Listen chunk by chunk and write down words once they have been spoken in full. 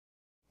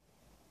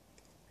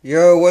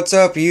Yo, what's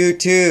up,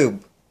 YouTube?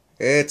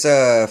 It's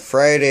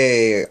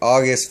Friday,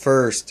 August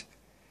 1st.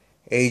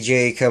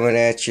 AJ coming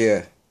at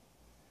you.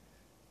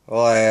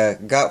 Well, I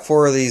got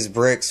 4 of these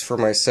bricks for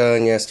my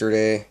son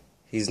yesterday.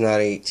 He's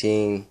not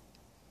 18,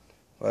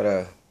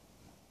 but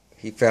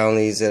he found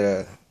these at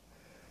a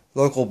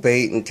local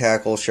bait and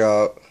tackle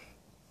shop.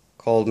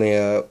 Called me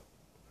up.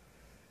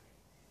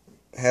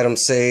 Had them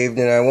saved,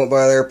 and I went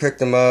by there, picked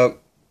them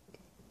up.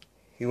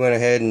 He went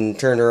ahead and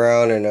turned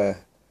around and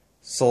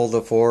sold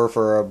the 4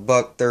 for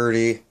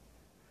 $1.30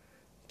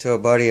 to a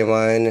buddy of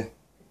mine.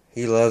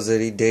 He loves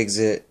it. He digs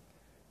it.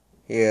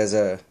 He has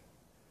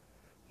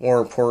more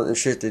important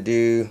shit to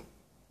do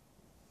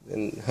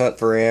than hunt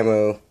for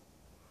ammo.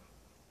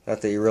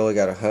 Not that you really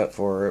got to hunt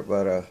for it,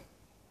 but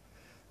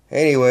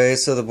anyway,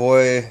 so the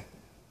boy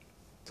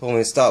told me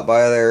to stop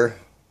by there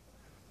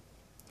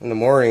in the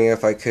morning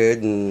if I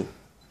could and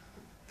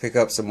pick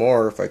up some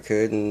more if I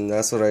could, and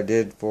that's what I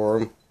did for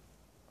him.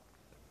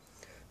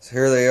 So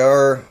here they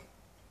are.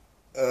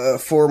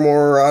 4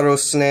 more auto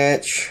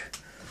snatch.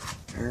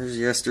 There's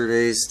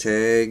yesterday's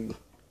tag.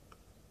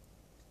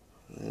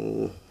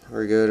 And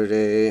here we go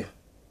today.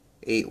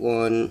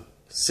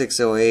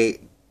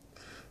 81608.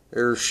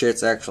 Their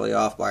shit's actually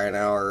off by an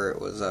hour.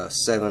 It was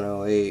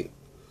 708.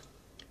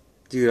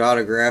 Dude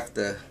autographed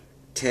the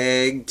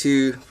tag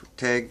too,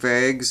 tag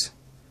fags.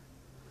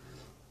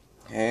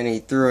 And he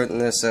threw it in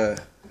this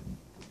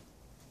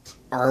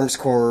Arms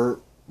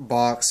Corps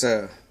box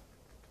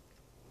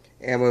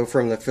ammo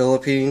from the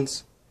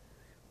Philippines.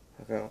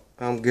 Okay,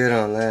 I'm good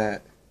on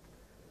that.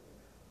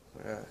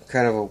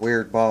 Kind of a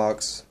weird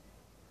box.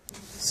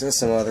 There's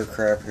some other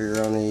crap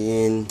here on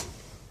the end.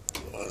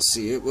 Let's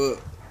see it,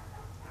 but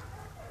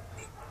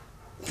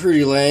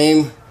pretty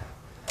lame.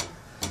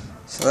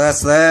 So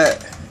that's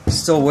that.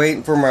 Still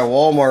waiting for my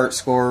Walmart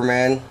score,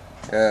 man.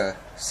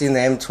 Seeing the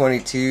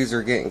M22s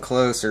are getting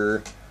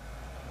closer,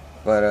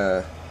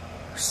 but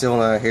still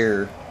not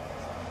here.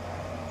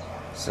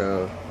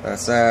 So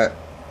that's that.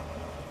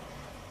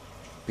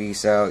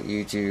 Peace out,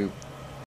 YouTube.